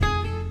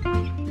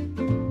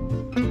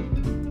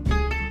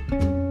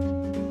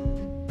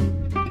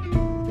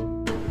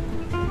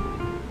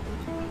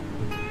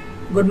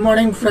Good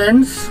morning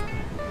friends.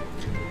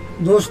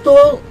 दोस्तों,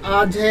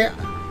 आज है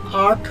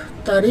 8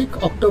 तारीख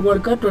अक्टूबर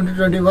का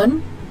 2021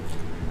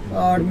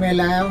 और मैं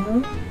लाया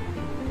हूँ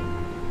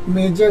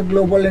मेजर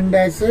ग्लोबल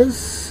इंडाइसेस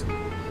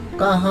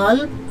का हाल,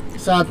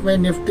 साथ में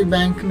निफ्टी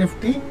बैंक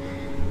निफ्टी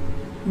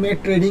में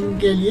ट्रेडिंग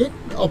के लिए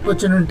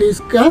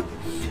अपॉर्चुनिटीज़ का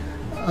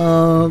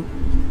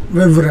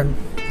विवरण।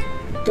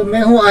 तो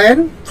मैं हूँ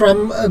ion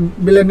from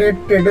billionaire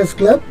traders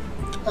club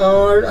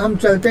और हम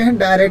चलते हैं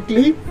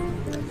डायरेक्टली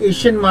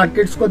एशियन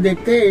मार्केट्स को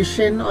देखते हैं,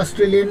 एशियन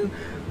ऑस्ट्रेलियन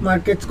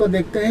मार्केट्स को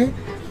देखते हैं।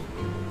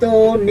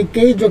 तो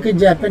निक्केई जो कि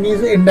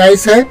जापानीज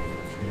इंडाइस है,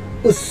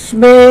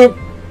 उसमें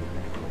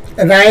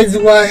राइज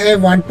हुआ है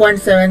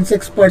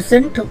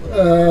 1.76%,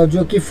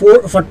 जो कि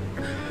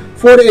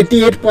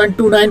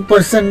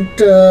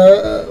 488.29%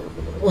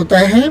 होता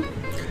है।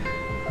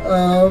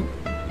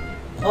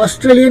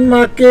 ऑस्ट्रेलियन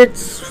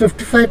मार्केट्स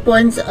 55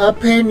 पॉइंट्स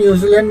अप है,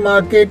 न्यूजीलैंड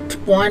मार्केट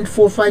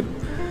 0.45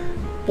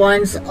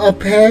 पॉइंट्स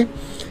अप है।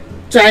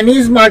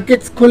 चाइनीज़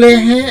मार्केट्स खुले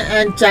हैं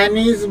एंड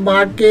चाइनीज़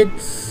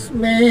मार्केट्स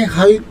में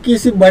हल्की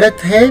सी बढ़त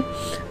है,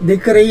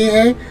 दिख रही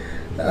है।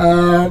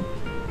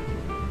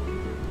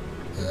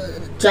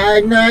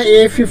 चाइना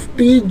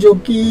A50 जो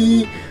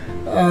कि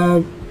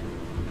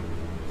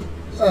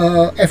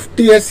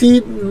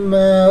FTSE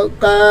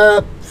का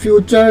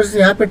फ्यूचर्स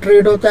यहाँ पे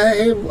ट्रेड होता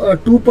है,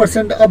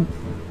 2% अब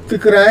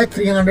दिख रहा है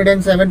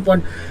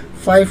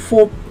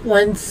 307.54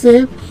 पॉइंट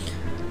से।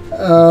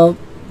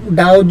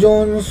 डाउ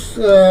जोन्स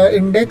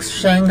इंडेक्स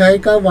शंघाई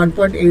का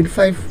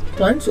 1.85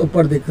 पॉइंट्स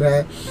ऊपर दिख रहा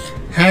है।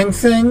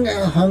 हैंगसेंग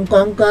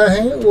हांगकांग का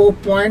है वो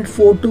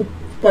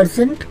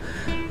 0.42%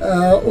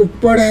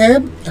 ऊपर है,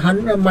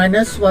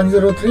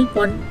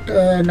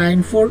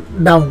 -103.94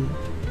 डाउन।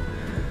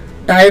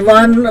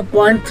 ताइवान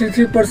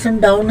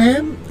 0.33% डाउन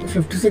है,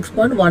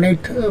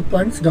 56.18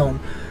 पॉइंट्स डाउन।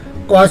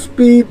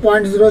 कॉस्पी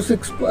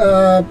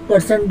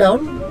 0.06% डाउन,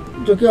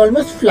 जो कि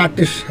ऑलमोस्ट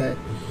फ्लैटिश है।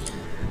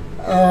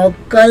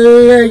 कल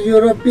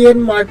यूरोपियन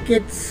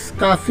मार्केट्स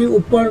काफ़ी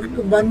ऊपर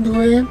बंद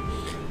हुए।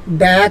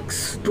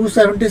 डैक्स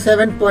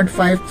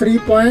 277.53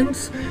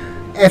 points,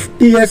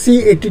 FTSE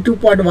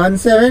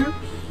 82.17,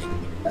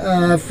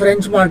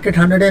 French market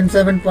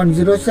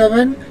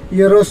 107.07,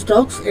 euro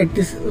stocks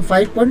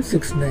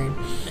 85.69।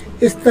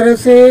 इस तरह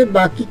से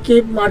बाकी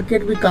के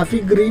मार्केट भी काफ़ी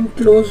ग्रीन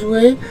क्लोज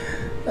हुए।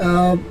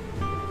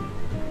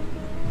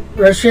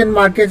 रशियन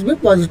मार्केट्स भी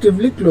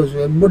पॉजिटिवली क्लोज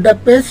हुए।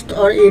 बुडापेस्ट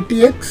और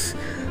ATX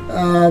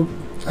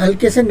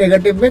हल्के से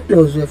नेगेटिव में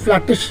क्लोज हुए,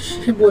 फ्लैटिश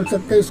ही बोल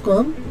सकते हैं इसको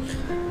हम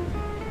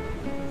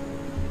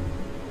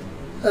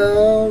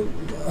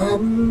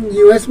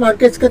US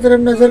मार्केट्स की तरफ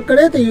नज़र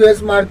करें तो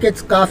US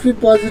मार्केट्स काफ़ी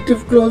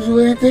पॉजिटिव क्लोज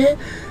हुए थे।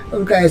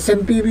 उनका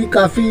S&P भी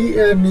काफ़ी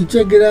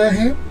नीचे गिरा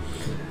है।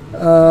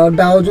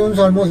 Dow Jones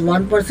almost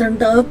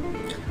 1% up,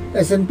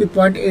 S&P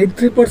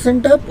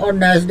 0.83% up और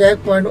नैस्डैक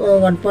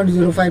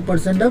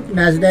 1.05% अप।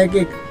 नैस्डैक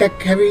एक टेक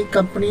हैवी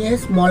कंपनी है,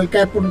 स्मॉल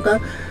कैप उनका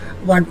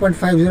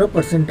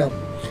 1.50% अप।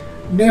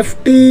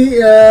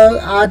 निफ्टी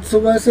आज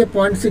सुबह से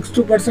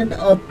 0.62%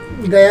 अप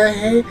गया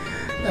है।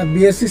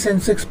 BSE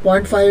Sensex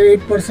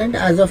 0.58%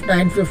 as of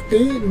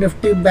 9:50।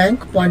 Nifty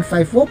bank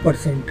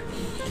 0.54%।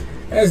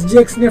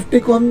 SGX Nifty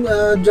को हम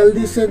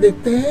जल्दी से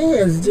देखते हैं।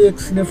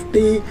 SGX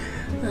Nifty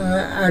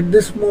at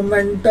this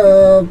moment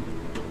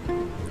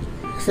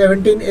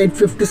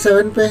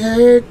 17,857 पे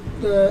है,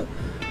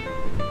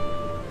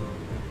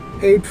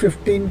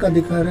 815 का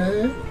दिखा रहा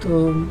है,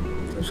 तो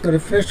उसका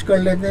रिफ्रेश कर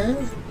लेते हैं।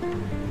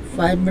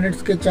 5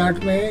 मिनट्स के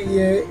चार्ट में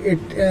ये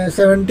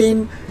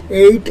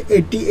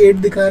 17,888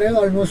 दिखा रहा है,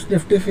 ऑलमोस्ट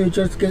निफ्टी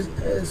फ्यूचर्स के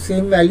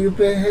सेम वैल्यू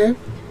पे है।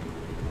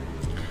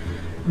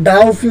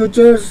 डाउ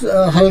फ्यूचर्स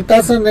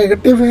हल्का सा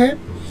नेगेटिव है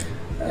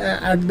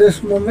एट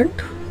दिस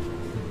मोमेंट।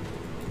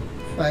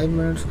 5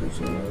 मिनट्स के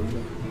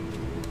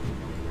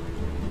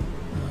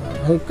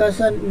हल्का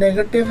सा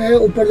नेगेटिव है,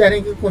 ऊपर जाने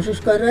की कोशिश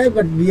कर रहा है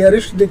बट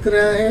बियरिश दिख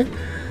रहा है।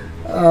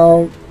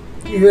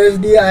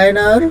 USD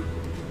INR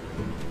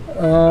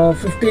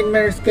 15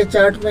 मिनट्स के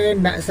चार्ट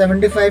में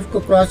 75 को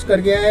क्रॉस कर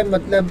गया है,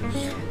 मतलब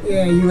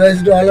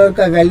US डॉलर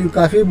का वैल्यू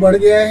काफ़ी बढ़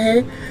गया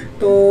है,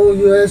 तो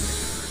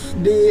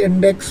USD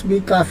इंडेक्स भी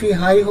काफ़ी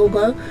हाई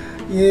होगा।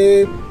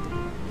 ये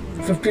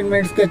 15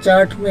 मिनट्स के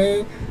चार्ट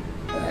में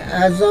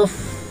एज ऑफ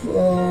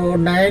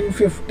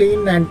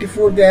 9:15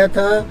 94 गया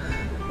था।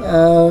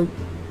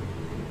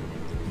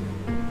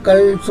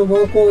 कल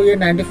सुबह को ये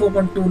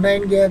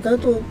 94.29 गया था,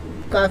 तो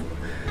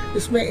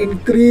इसमें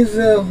इंक्रीज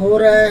हो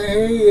रहा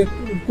है। ये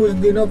कुछ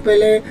दिनों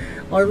पहले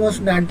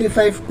ऑलमोस्ट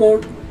 95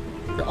 को,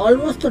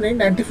 ऑलमोस्ट तो नहीं,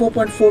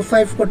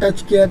 94.45 को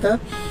टच किया था,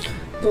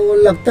 तो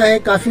लगता है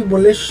काफ़ी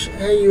बुलिश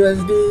है US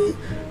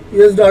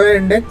dollar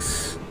index.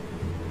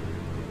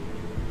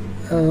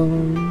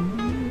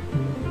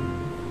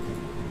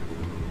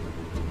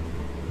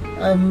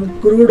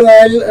 Crude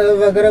oil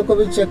वगैरह को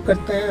भी चेक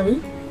करते हैं अभी।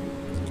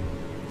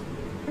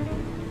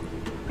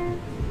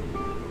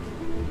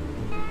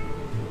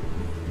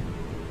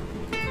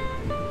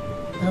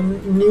 हम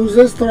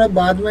न्यूज़ थोड़ा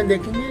बाद में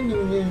देखेंगे,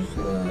 न्यूज़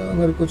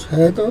अगर कुछ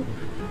है तो।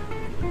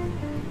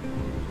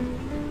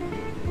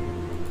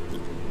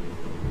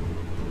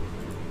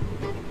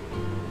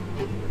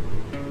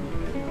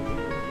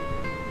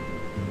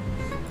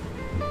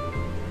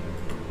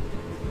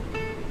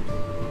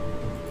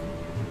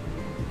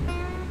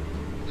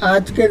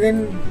 आज के दिन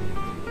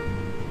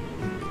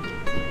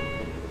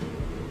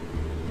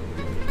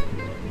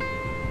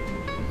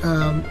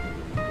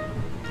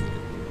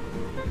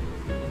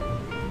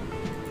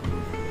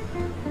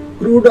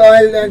क्रूड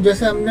ऑयल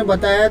जैसे हमने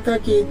बताया था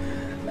कि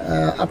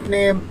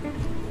अपने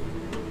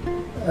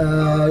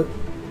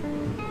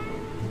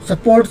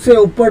सपोर्ट से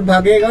ऊपर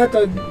भागेगा,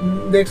 तो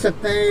देख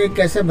सकते हैं ये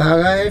कैसे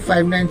भागा है।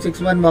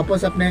 5961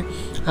 वापस अपने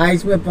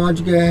हाइज में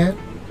पहुंच गया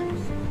है।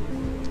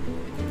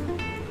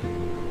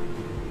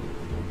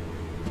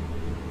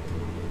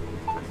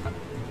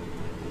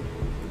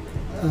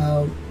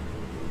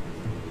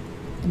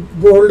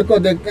 गोल्ड को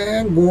देखते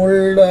हैं।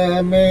 गोल्ड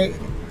में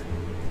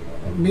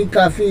भी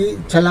काफ़ी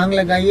छलांग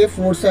लगाई है।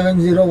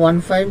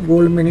 47015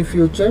 गोल्ड मिनी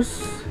फ्यूचर्स।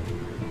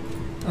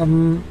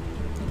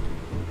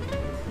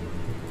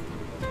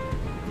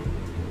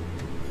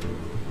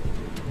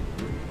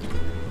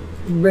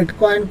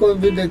 बिटकॉइन को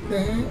भी देखते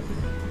हैं।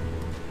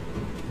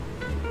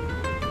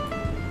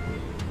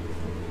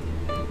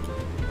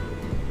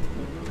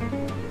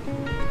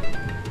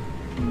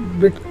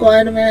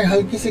 बिटकॉइन में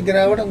हल्की सी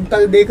गिरावट हम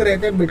कल देख रहे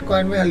थे,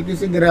 बिटकॉइन में हल्की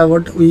सी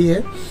गिरावट हुई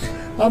है।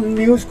 हम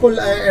न्यूज़ को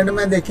एंड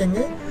में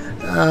देखेंगे।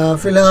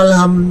 फिलहाल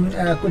हम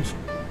कुछ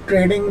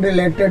ट्रेडिंग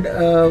रिलेटेड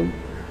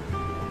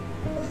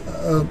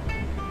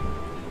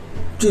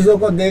चीज़ों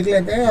को देख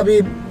लेते हैं।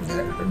 अभी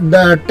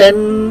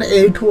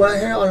 10:08 हुआ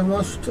है,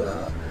 ऑलमोस्ट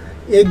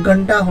 1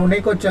 घंटा होने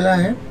को चला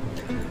है।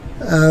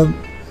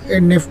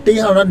 निफ्टी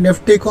और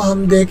निफ्टी को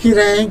हम देख ही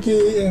रहे हैं कि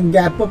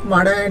गैप अप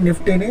मारा है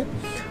निफ्टी ने,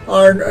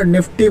 और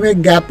निफ्टी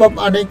में गैप अप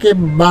आने के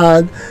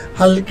बाद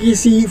हल्की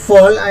सी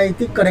फॉल आई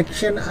थी,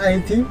 करेक्शन आई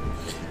थी।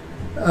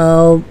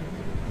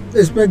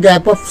 इसमें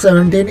गैप अप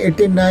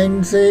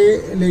 1789 से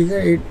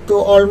लेकर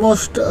तो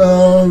ऑलमोस्ट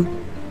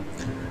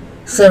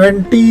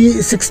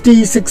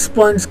 66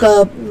 पॉइंट्स का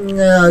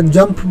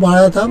जंप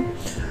मारा था,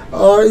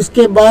 और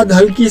इसके बाद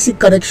हल्की सी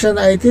करेक्शन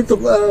आई थी। तो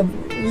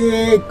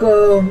ये एक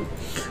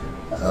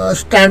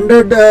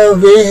स्टैंडर्ड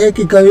वे है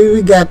कि कभी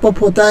भी गैप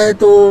अप होता है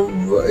तो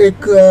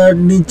एक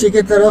नीचे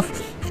की तरफ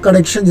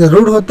करेक्शन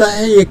ज़रूर होता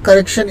है। ये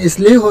करेक्शन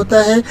इसलिए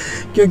होता है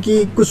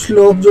क्योंकि कुछ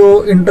लोग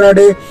जो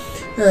इंट्राडे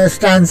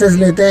स्टैंसेस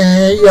लेते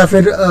हैं या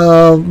फिर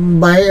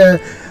बाय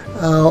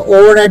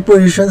ओवरनाइट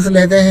पोजीशंस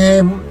लेते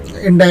हैं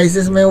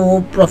इंडाइसेस में, वो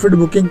प्रॉफिट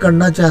बुकिंग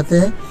करना चाहते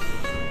हैं,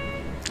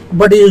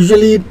 बट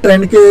यूजुअली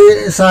ट्रेंड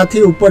के साथ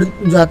ही ऊपर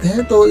जाते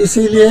हैं। तो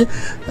इसीलिए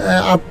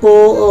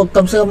आपको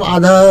कम से कम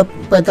आधा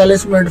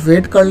 45 मिनट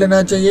वेट कर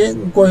लेना चाहिए।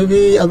 कोई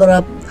भी अगर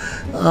आप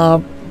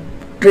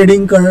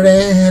ट्रेडिंग कर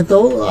रहे हैं तो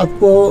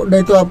आपको,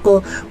 नहीं तो आपको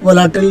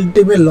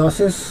वोलेटिलिटी में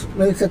लॉसेस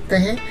मिल सकते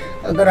हैं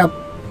अगर आप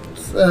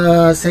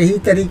सही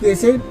तरीके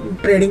से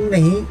ट्रेडिंग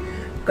नहीं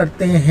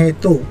करते हैं।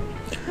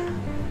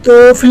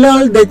 तो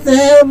फिलहाल देखते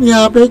हैं हम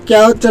यहाँ पे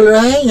क्या चल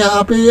रहा है।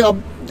 यहाँ पे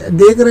अब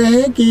देख रहे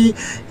हैं कि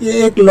ये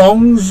एक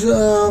लॉन्ग्स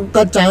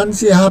का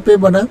चांस यहाँ पे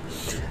बना।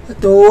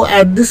 तो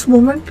एट दिस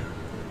मोमेंट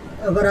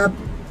अगर आप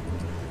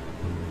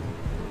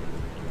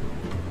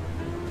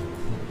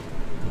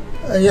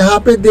यहाँ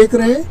पे देख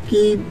रहे हैं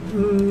कि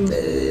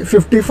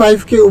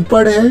 55 के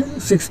ऊपर है,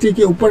 60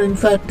 के ऊपर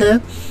इनफैक्ट है,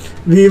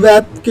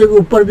 वीवैप के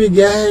ऊपर भी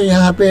गया है।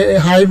 यहाँ पे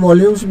हाई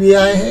वॉल्यूम्स भी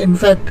आए हैं,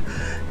 इनफैक्ट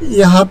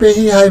यहाँ पे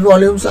ही हाई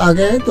वॉल्यूम्स आ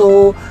गए हैं।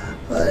 तो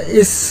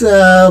इस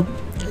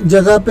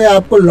जगह पे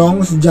आपको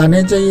लॉन्ग्स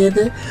जाने चाहिए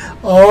थे,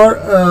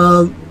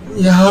 और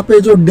यहाँ पे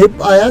जो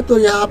डिप आया तो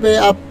यहाँ पे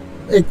आप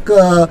एक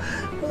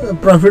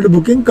प्रॉफिट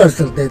बुकिंग कर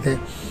सकते थे।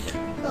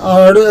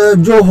 और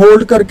जो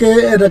होल्ड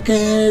करके रखे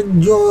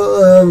हैं जो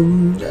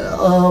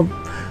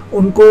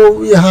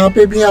उनको यहाँ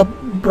पे भी आप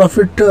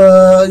प्रॉफिट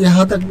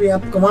यहाँ तक भी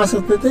आप कमा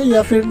सकते थे,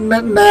 या फिर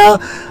नया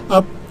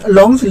आप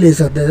लॉन्ग्स ले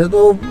सकते थे।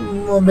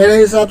 तो मेरे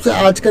हिसाब से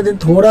आज का दिन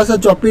थोड़ा सा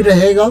चॉपी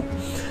रहेगा।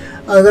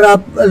 अगर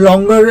आप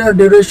लॉन्गर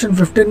ड्यूरेशन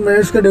 15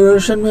 मिनट्स के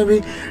ड्यूरेशन में भी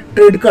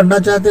ट्रेड करना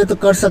चाहते हैं तो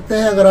कर सकते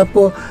हैं। अगर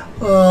आपको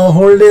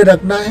होल्ड डे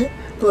रखना है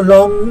तो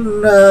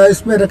लॉन्ग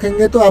इसमें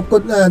रखेंगे तो आपको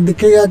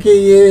दिखेगा कि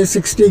ये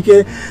 60 के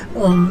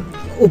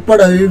ऊपर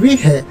अभी भी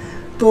है।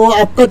 तो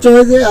आपका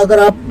चॉइस है। अगर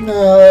आप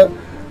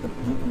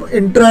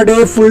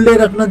इंट्राडे फुल डे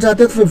रखना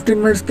चाहते हैं तो 15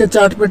 मिनट्स के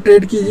चार्ट में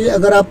ट्रेड कीजिए।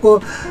 अगर आपको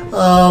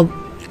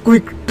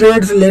क्विक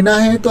ट्रेड्स लेना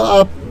है तो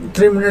आप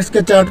 3 मिनट्स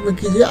के चार्ट में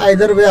कीजिए।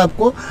 आइदर वे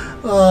आपको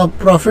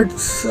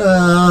प्रॉफिट्स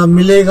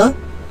मिलेगा।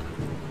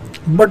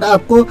 बट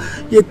आपको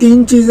ये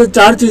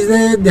 4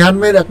 चीज़ें ध्यान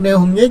में रखने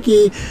होंगे कि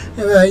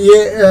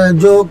ये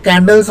जो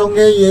कैंडल्स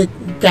होंगे, ये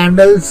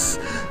कैंडल्स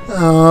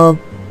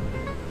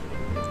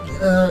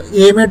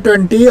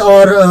EMA20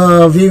 और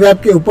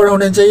VWAP के ऊपर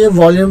होने चाहिए,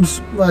 वॉल्यूम्स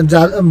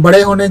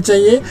बड़े होने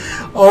चाहिए,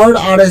 और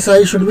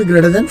RSI should be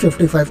greater than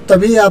 55।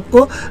 तभी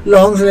आपको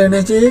लॉन्ग्स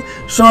लेने चाहिए।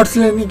 शॉर्ट्स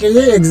लेने के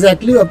लिए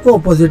एग्जैक्टली आपको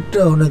अपोजिट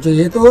होना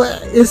चाहिए। तो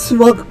इस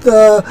वक्त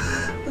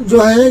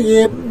जो है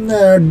ये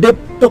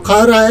डिप तो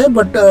खा रहा है,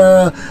 बट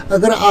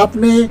अगर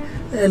आपने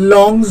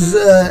लॉन्ग्स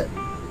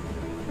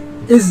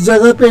इस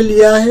जगह पे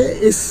लिया है,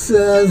 इस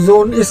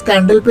जोन, इस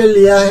कैंडल पे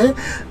लिया है,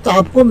 तो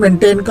आपको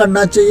मेंटेन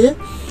करना चाहिए।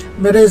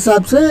 मेरे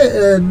हिसाब से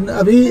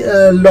अभी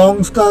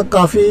लॉन्ग्स का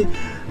काफ़ी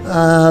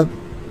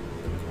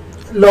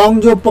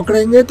लॉन्ग जो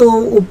पकड़ेंगे तो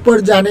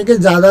ऊपर जाने के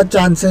ज़्यादा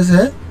चांसेस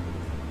है।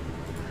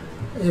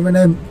 ये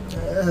मैंने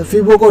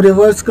फिबो को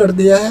रिवर्स कर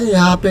दिया है,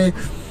 यहाँ पे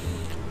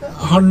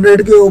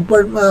 100 के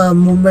ऊपर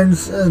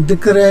मूवमेंट्स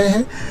दिख रहे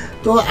हैं।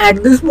 तो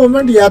एट दिस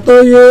मोमेंट या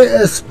तो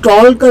ये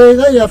स्टॉल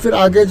करेगा या फिर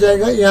आगे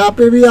जाएगा। यहाँ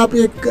पे भी आप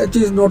एक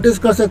चीज़ नोटिस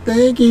कर सकते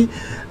हैं कि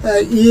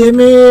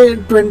EMA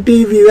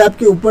 20 VWAP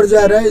के ऊपर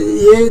जा रहा है,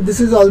 ये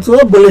this is also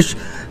a bullish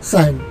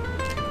sign.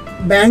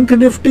 Bank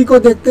Nifty को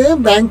देखते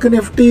हैं। बैंक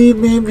निफ्टी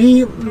में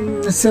भी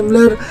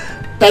सिमिलर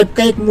टाइप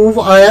का एक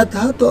मूव आया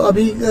था, तो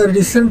अभी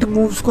रिसेंट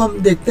मूव्स को हम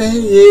देखते हैं।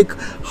 ये एक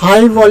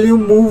हाई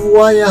वॉल्यूम मूव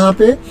हुआ यहाँ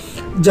पे,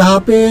 जहाँ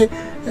पे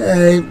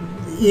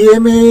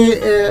EMA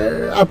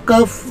आपका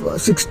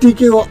 60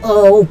 के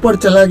ऊपर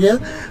चला गया।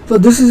 तो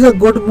this is a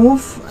good move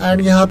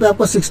and यहाँ पे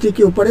आपका 60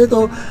 के ऊपर है।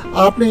 तो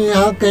आपने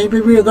यहाँ कहीं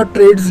पे भी अगर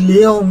ट्रेड्स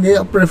लिए होंगे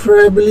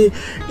प्रेफरेबली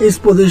इस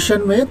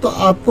पोजीशन में, तो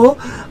आपको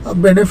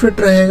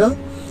बेनिफिट रहेगा।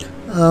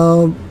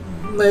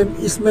 मैं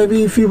इसमें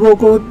भी फिबो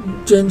को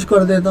चेंज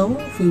कर देता हूँ,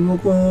 फिबो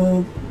को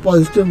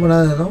पॉजिटिव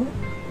बना देता हूँ,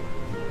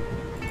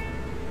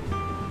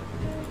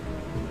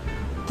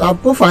 तो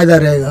आपको फ़ायदा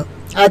रहेगा।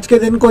 आज के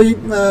दिन कोई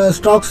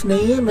स्टॉक्स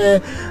नहीं है,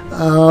 मैं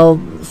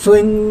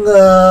स्विंग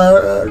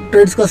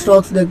ट्रेड्स का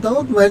स्टॉक्स देखता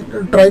हूँ। मैं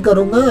ट्राई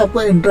करूँगा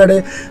आपको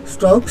इंट्राडे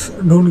स्टॉक्स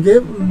ढूंढ के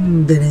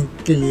देने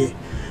के लिए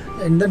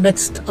इन द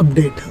नेक्स्ट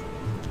अपडेट।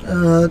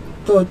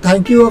 तो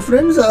थैंक यू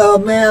फ्रेंड्स।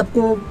 मैं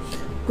आपको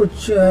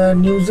कुछ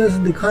न्यूज़ेस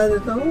दिखा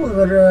देता हूँ,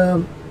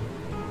 अगर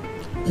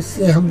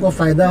इससे हमको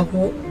फ़ायदा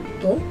हो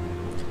तो।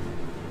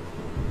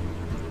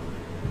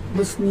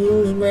 दिस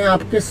न्यूज़ मैं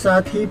आपके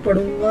साथ ही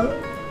पढ़ूँगा,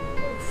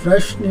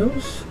 फ्रेश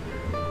न्यूज़,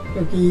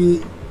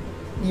 क्योंकि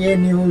ये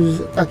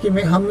न्यूज़ ताकि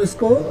हम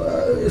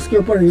इसके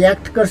ऊपर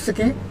रिएक्ट कर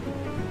सकें।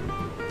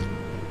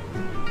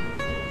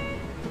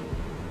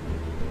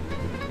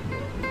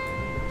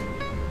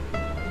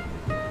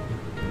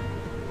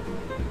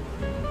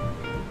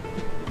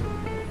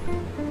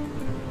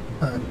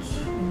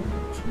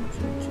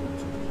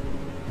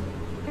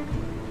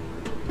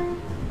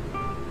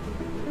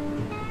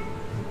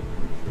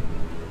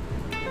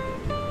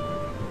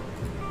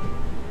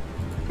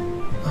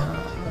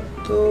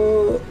 तो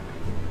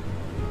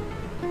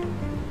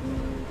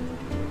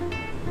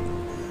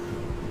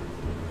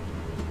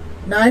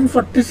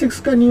 946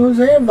 का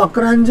न्यूज़ है।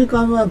 Vakrangee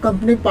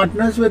company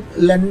partners with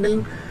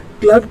lending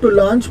club to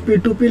launch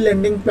P2P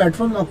lending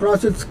platform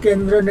across its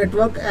Kendra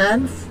network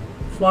and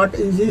Fat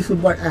Easy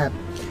super app.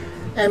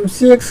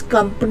 MCX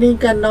company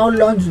can now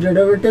launch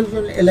derivatives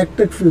in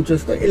electric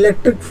futures. तो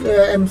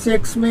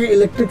MCX में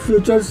इलेक्ट्रिक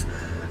फ्यूचर्स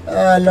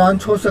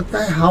लॉन्च हो सकता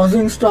है।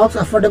 Housing stocks,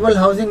 affordable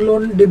housing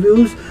loan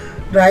debuts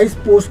rise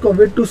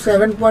post-COVID to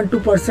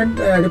 7.2%,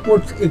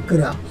 reports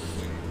ICRA.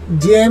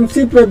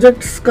 JMC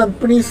Projects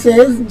company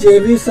says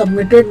JV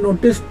submitted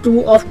notice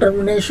 2 of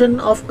termination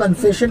of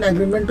concession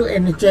agreement to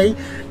NHAI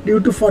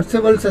due to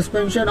forcible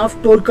suspension of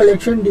toll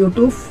collection due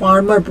to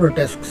farmer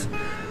protests.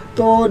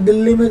 तो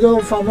दिल्ली में जो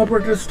farmer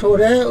protest हो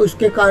रहे हैं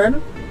उसके कारण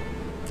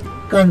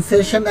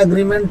concession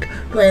agreement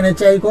तो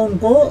NHAI को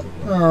उनको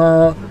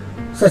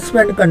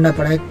सस्पेंड करना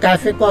पड़ा है।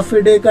 कैफे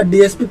कॉफी डे का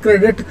DSP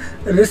credit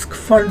risk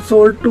fund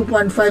sold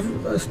 2.5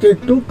 stake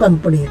to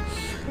company.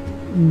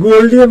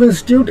 Goldiam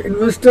institute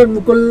investor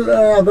Mukul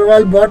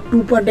Agarwal bot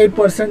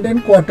 2.8% in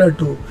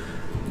Q2।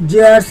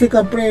 JRC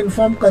company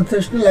inform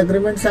concessional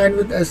agreement sign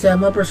with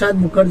Shyama Prasad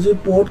Mukherjee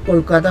port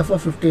Kolkata for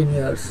 15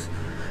 years।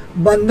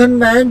 बंधन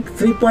bank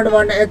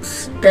 3.1x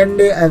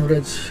 10-day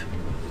average.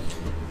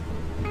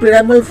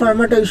 Piramal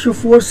Pharma to issue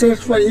 4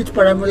 shares for each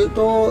Piramal,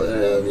 तो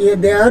ये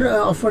they are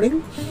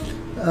offering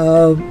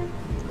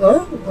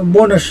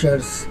bonus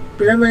shares.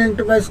 Piramal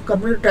Enterprise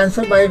Company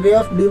transfer by way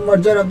of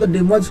demerger of the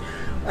demerged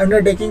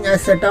undertaking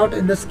as set out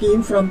in the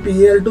scheme from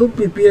PEL to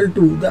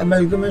PPL2. The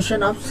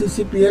amalgamation of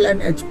CCPL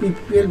and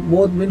HPPL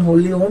both been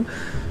wholly owned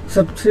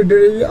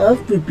subsidiary of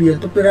PPL.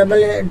 तो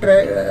Piramal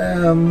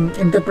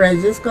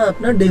Enterprises का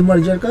अपना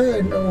demerger का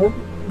वो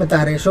बता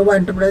रहे हैं। शोभा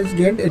enterprise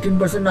gained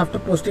 18% after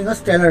posting a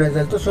stellar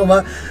result. तो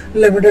शोभा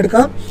limited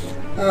का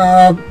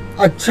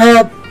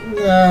अच्छा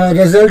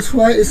रिजल्ट्स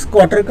हुआ इस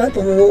क्वार्टर का,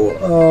 तो वो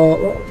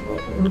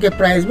उनके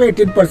प्राइस में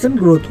 18%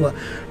 ग्रोथ हुआ।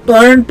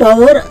 Torrent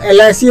power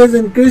LIC has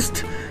increased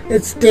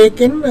it's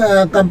stake in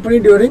company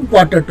during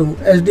Q2।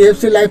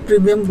 HDFC life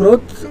premium growth,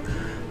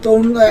 तो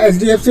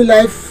HDFC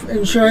लाइफ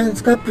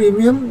इंश्योरेंस का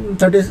प्रीमियम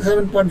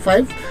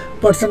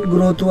 37.5%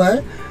 ग्रोथ हुआ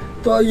है।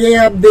 तो ये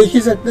आप देख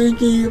ही सकते हैं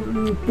कि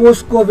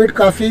पोस्ट कोविड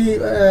काफ़ी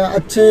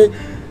अच्छे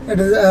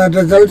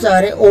रिजल्ट्स आ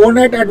रहे हैं।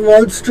 Overnight eight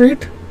wall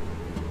street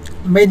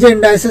major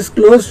indices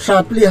close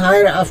sharply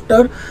higher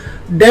after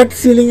date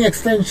ceiling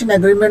extension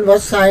agreement was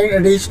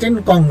sign reached in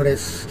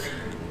Congress.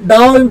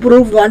 डाउ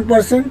इम्प्रूव्ड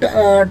 1%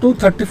 टू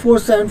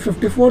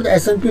 34,754।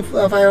 S&P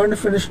 500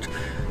 finished.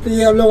 तो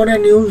ये हम लोगों ने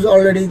न्यूज़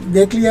ऑलरेडी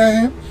देख लिया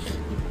है।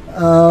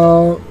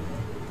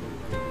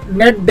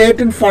 Net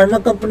date in pharma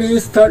company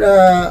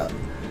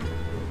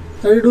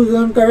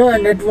 32,000 crore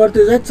and net worth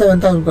is eight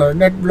 7,000 crore.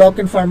 Net block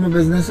in pharma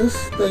businesses,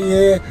 तो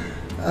ये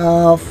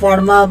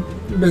फार्मा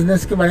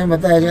बिजनेस के बारे में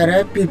बताया जा रहा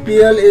है।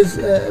 PPL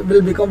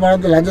will become one of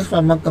the largest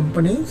pharma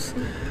companies.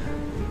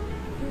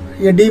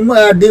 ये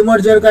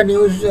डीमर्जर का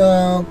न्यूज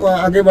को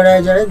आगे बढ़ाया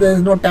जा रहा है। There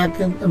is no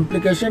tax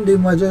implication,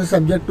 demerger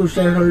subject to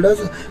share holders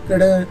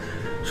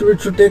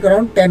should take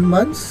around 10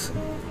 months।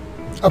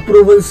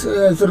 Approvals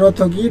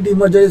जरूरत होगी।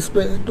 Demerger is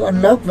to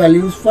unlock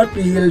values for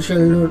PEL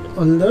share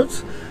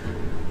holders.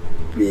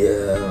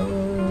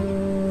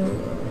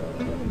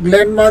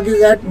 Glenmark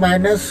is eight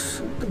minus.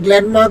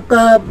 Glenmark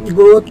का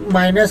ग्रोथ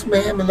माइनस में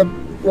है, मतलब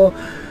वो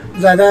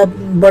ज़्यादा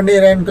बढ़ नहीं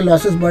रहा है, इनके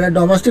लॉसेस बढ़े।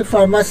 Domestic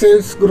pharma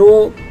cells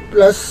grow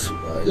plus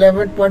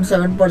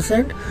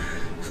 11.7%।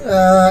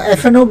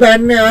 F&O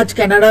bank ने आज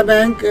Canada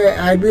bank,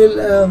 IBL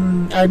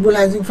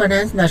housing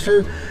finance,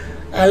 national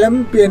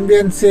LM, PNB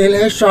and cell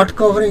है। शॉर्ट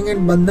कवरिंग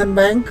इन बंधन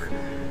bank,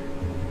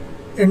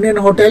 Indian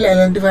hotel,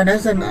 L&T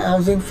finance and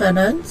housing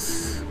finance.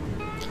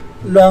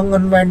 Long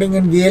unwinding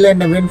in Gayle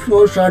and Naveen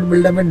floor. Short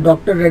buildup in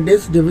doctor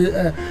Reddy's,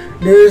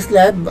 Davis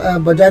lab,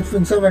 Bajaj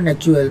Finserv and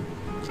HUL।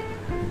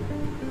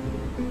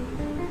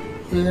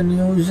 ये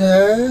news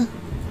है।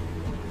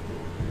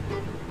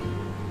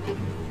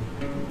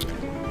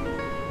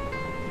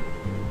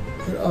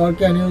 और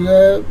क्या news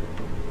है?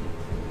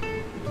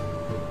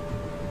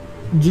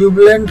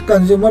 Jubilant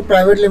Consumer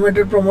Private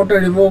Limited promoter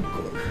revoke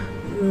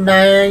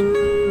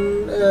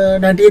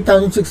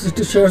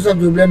 98,660 shares of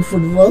Jubilant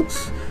FoodWorks.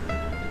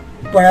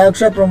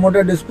 Paraksha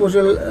promoter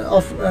disposal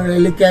of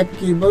Relicap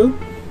cable.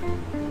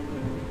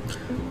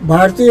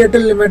 Bharti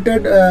Airtel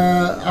Limited,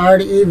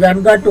 RE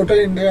Vanguard Total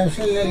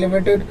International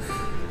Limited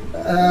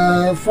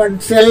fund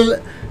sell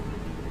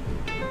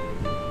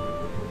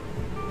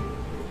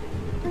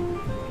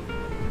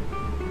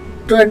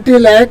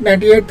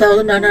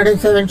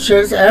 20,98,907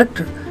 shares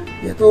at,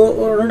 ये तो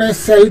उन्होंने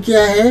cell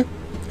किया है।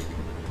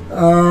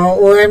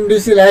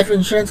 OMDC Life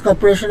Insurance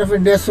Corporation of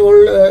India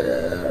sold,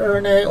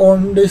 उन्होंने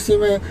OMDC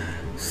में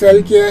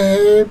sell किया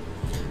है।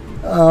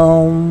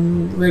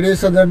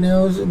 Various other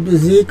news.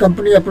 Busy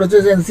company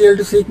approaches NCL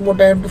to seek more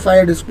time to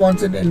file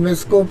response in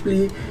Invesco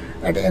plea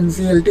at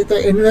NCLT। तो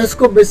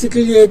इन्वेस्को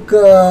बेसिकली एक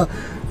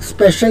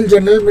special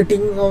general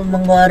meeting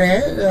मंगवा रहे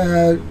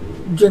हैं,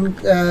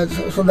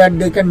 so that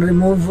they can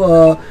remove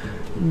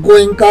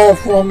Goenka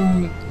from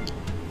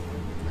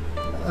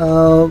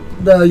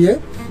the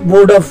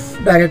board of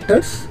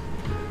directors,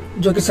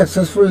 जो कि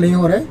successful नहीं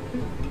हो रहा है।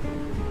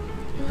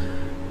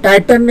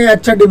 टाइटन ने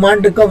अच्छा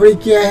डिमांड रिकवरी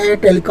किया है।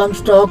 Telecom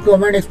stock,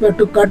 government expect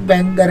to cut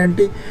bank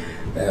guarantee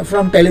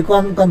from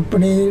telecom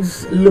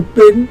companies.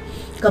 Lupin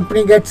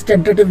company gets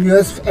tentative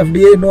US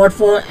FDA note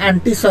for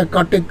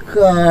antipsychotic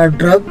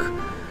drug.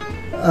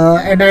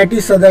 NIT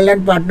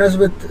Sutherland partners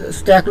with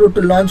Stackroot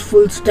to launch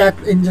full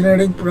stack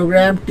engineering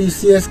program.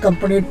 TCS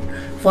company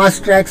fast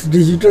tracks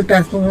digital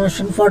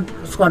transformation for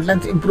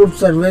Scotland's improved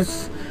service.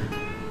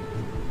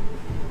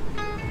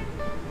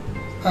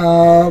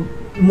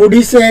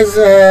 Moody says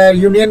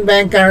Union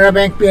Bank, Canara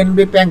Bank,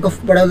 PNB, Bank of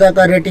Baroda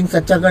का ratings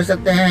अच्छा कर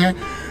सकते हैं।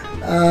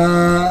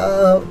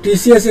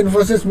 TCS,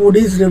 Infosys,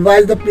 Moody's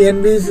revised the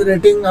PNB's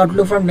rating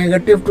outlook from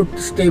negative to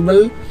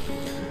stable.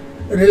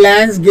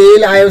 Reliance,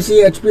 GAIL, IOC,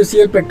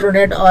 HPCL,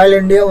 Petronet, Oil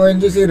India,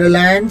 ONGC,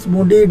 Reliance.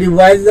 Moody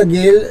revised the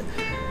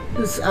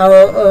GAIL's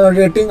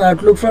rating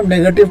outlook from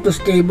negative to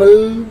stable.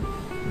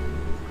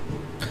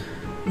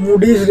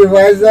 Moody's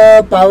revised the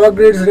Power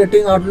Grid's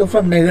rating outlook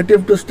from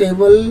negative to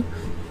stable.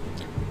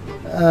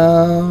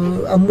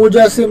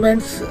 Ambuja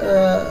Cements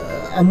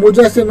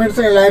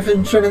ने life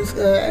insurance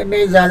ने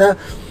ज़्यादा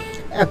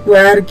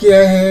acquire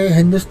किया है।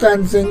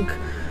 Hindustan zinc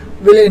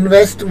will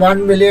invest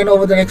 1 million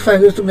over the next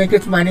 5 years to make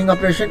its mining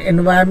operation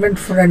environment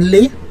friendly.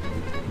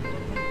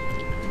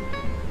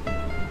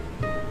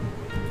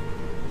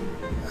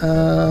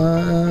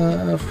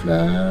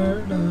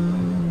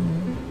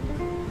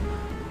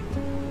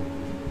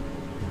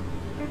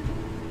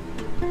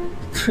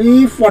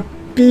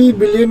 $340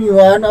 billion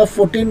of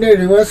 14-day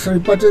reverse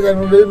repurchase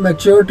and will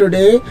mature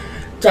today.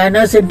 China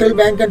central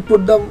bank can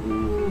put the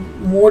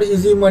more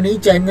easy money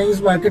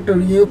Chinese market to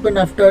reopen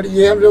after,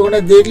 ये हम लोगों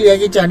ने देख लिया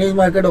कि Chinese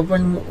market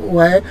open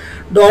हुआ है।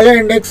 Dollar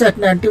index at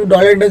 90,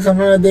 dollar index हम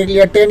लोगों ने देख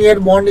लिया। 10-year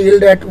bond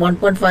yield at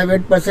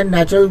 1.58%,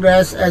 natural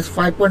gas as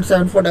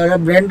 $5.74,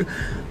 brent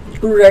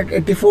crude at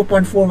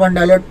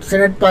 $84.41.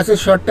 Senate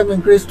passes short term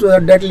increase to the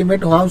debt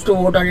limit, House to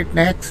vote on it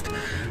next.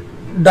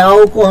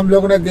 डाउ को हम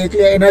लोगों ने देख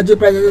लिया। Energy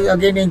prices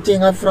again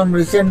inching up from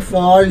recent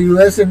fall.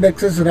 US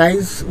indexes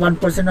rise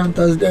 1% on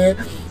Thursday.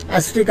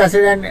 Acetic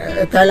acid and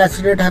ethyl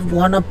acetate have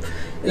gone up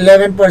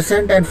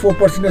 11% and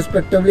 4%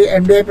 respectively.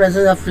 MDI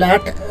prices are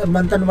flat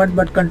month on month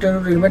but continue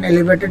to remain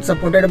elevated,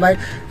 supported by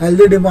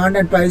healthy demand,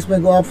 and price may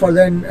go up for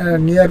the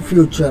near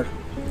future.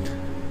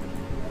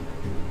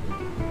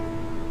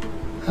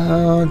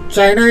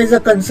 China is a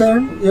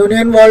concern.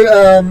 Union World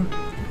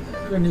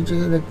नीचे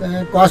से देखते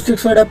हैं। Caustic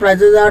soda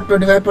prices are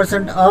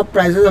 25% up.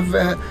 Prices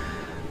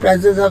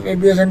of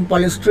ABS and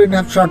polystyrene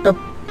have shot up.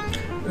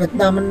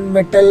 Ratnamani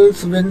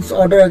Metals wins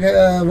order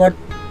worth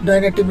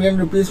 980 million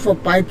rupees for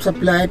pipe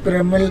supply.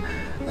 Piramal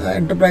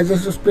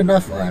enterprises to spin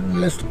off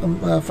and list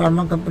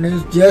pharma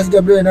companies.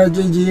 JSW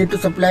Energy, GE to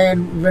supply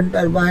and wind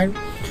turbine.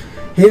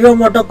 Hero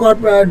MotoCorp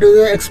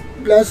X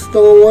plus,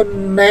 तो वो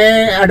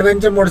नए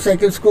adventure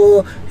motorcycles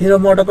को हीरो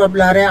मोटोकॉर्प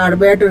ला रहे हैं.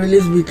 RBI to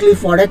release weekly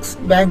Forex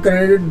bank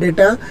credit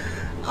data.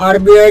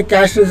 RBI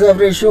cash reserve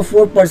ratio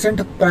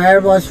 4%, prior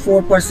was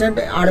 4%.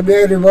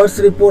 RBI reverse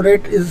repo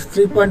rate is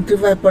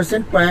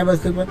 3.35%, prior was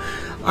 3%.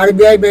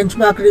 RBI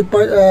benchmark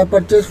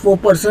purchase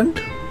 4%.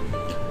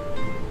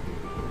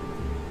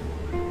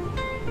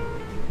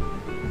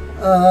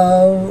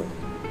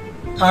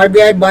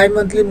 RBI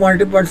bi-monthly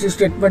monetary policy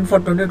statement for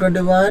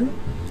 2021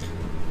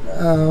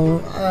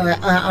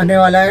 आने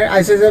वाला है.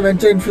 ICICI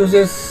Venture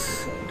infuses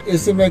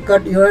AC maker.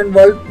 UN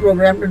World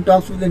Program in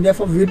talks with India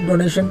for wheat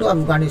donation to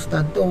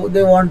Afghanistan. So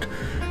they want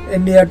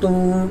India to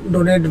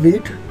donate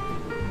wheat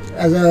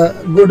as a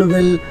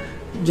goodwill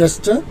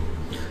gesture.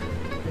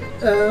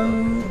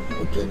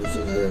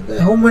 The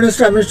Home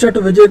Minister Amit Shah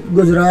to visit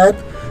Gujarat.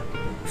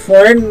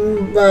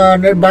 Foreign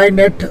buy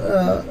net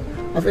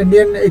of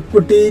Indian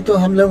equity, तो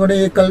हम लोगों ने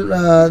ये कल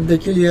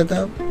देख ही लिया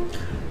था.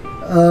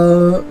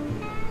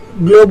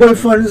 Global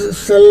funds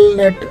sell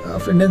net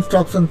of Indian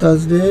stocks on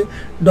Thursday.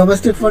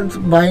 Domestic funds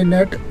buy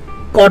net.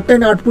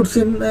 Cotton output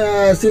seen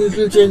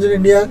little change in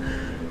India.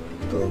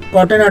 So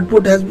cotton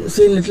output has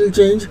seen little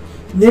change.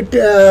 Knit,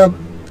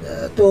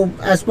 so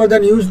as per the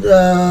news,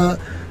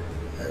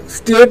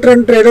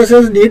 state-run traders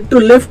says need to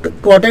lift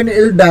cotton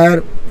yield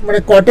higher.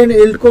 मतलब cotton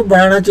yield को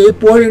बढ़ाना चाहिए.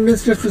 Poor Indian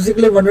state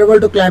physically vulnerable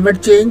to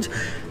climate change.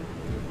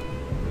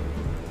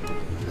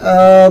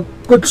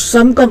 कुछ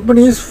some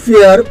companies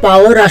fear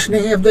power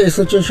rationing if the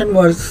situation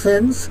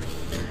worsens.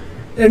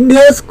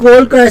 India's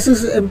coal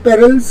crisis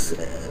imperils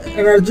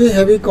energy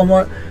heavy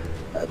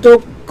तो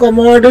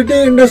commodity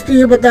industry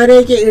ये बता रहे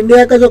हैं कि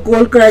इंडिया का जो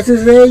कोल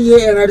क्राइसिस है ये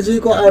एनर्जी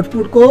को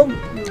आउटपुट को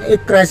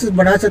एक क्राइसिस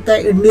बना सकता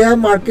है. India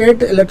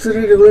market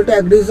electricity regulator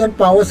agrees on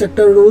power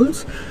sector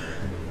rules.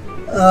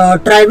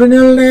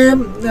 Tribunal ने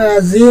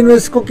जी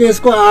इन्वेस्ट को केस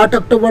को 8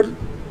 अक्टूबर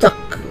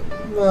तक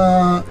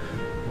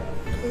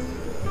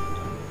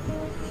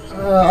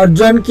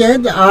अर्जन किया है.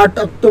 8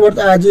 अक्टूबर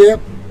आज ये.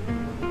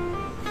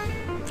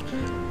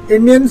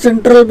 इंडियन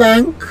सेंट्रल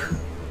बैंक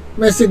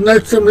में signal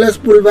stimulus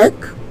pull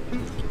back.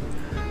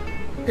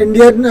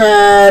 Indian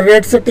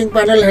rate setting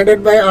panel headed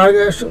by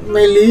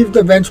may leave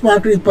the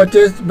benchmark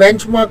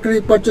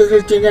repurchase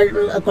rate change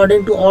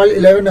according to all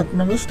 11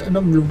 economists in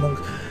a Bloomberg.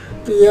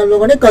 तो ये हम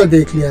लोगों ने कल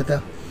देख लिया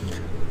था.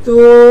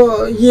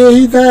 तो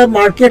यही था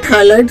market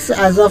highlights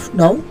as of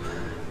now.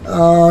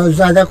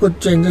 ज़्यादा कुछ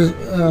चेंजेस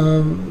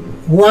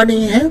हुआ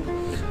नहीं है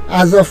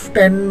एज ऑफ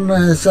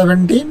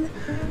 10-17.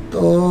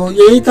 तो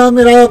यही था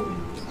मेरा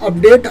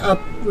अपडेट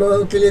आप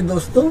लोगों के लिए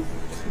दोस्तों.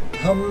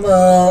 हम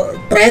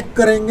ट्रैक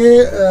करेंगे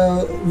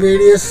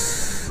वेरियस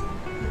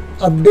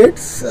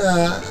अपडेट्स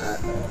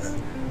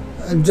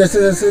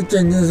जैसे जैसे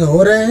चेंजेस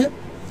हो रहे हैं.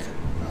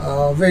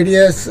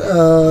 Various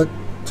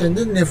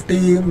changes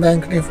Nifty,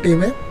 bank Nifty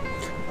में.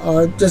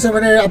 और जैसे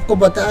मैंने आपको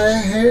बताया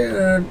है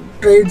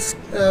ट्रेड्स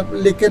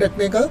लेके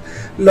रखने का,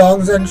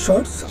 लॉन्ग्स एंड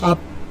शॉर्ट्स, आप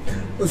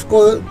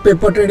उसको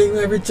पेपर ट्रेडिंग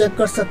में भी चेक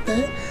कर सकते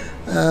हैं.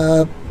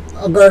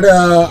 अगर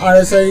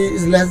RSI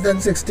इज लेस देन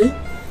 60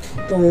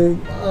 तो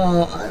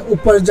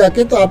ऊपर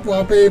जाके तो आप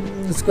वहाँ पे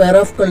स्क्वायर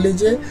ऑफ कर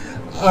लीजिए.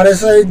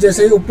 RSI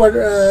जैसे ही ऊपर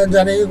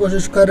जाने की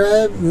कोशिश कर रहा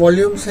है,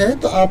 वॉल्यूम्स हैं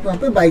तो आप वहाँ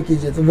पे बाई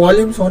कीजिए. तो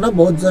वॉल्यूम्स होना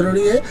बहुत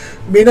ज़रूरी है.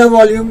 बिना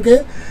वॉल्यूम के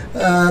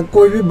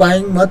कोई भी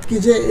बाइंग मत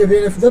कीजिए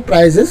even if the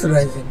price is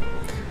rising.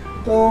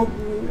 तो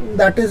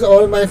that is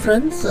all my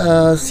friends.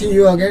 See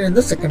you again in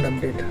the second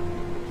update.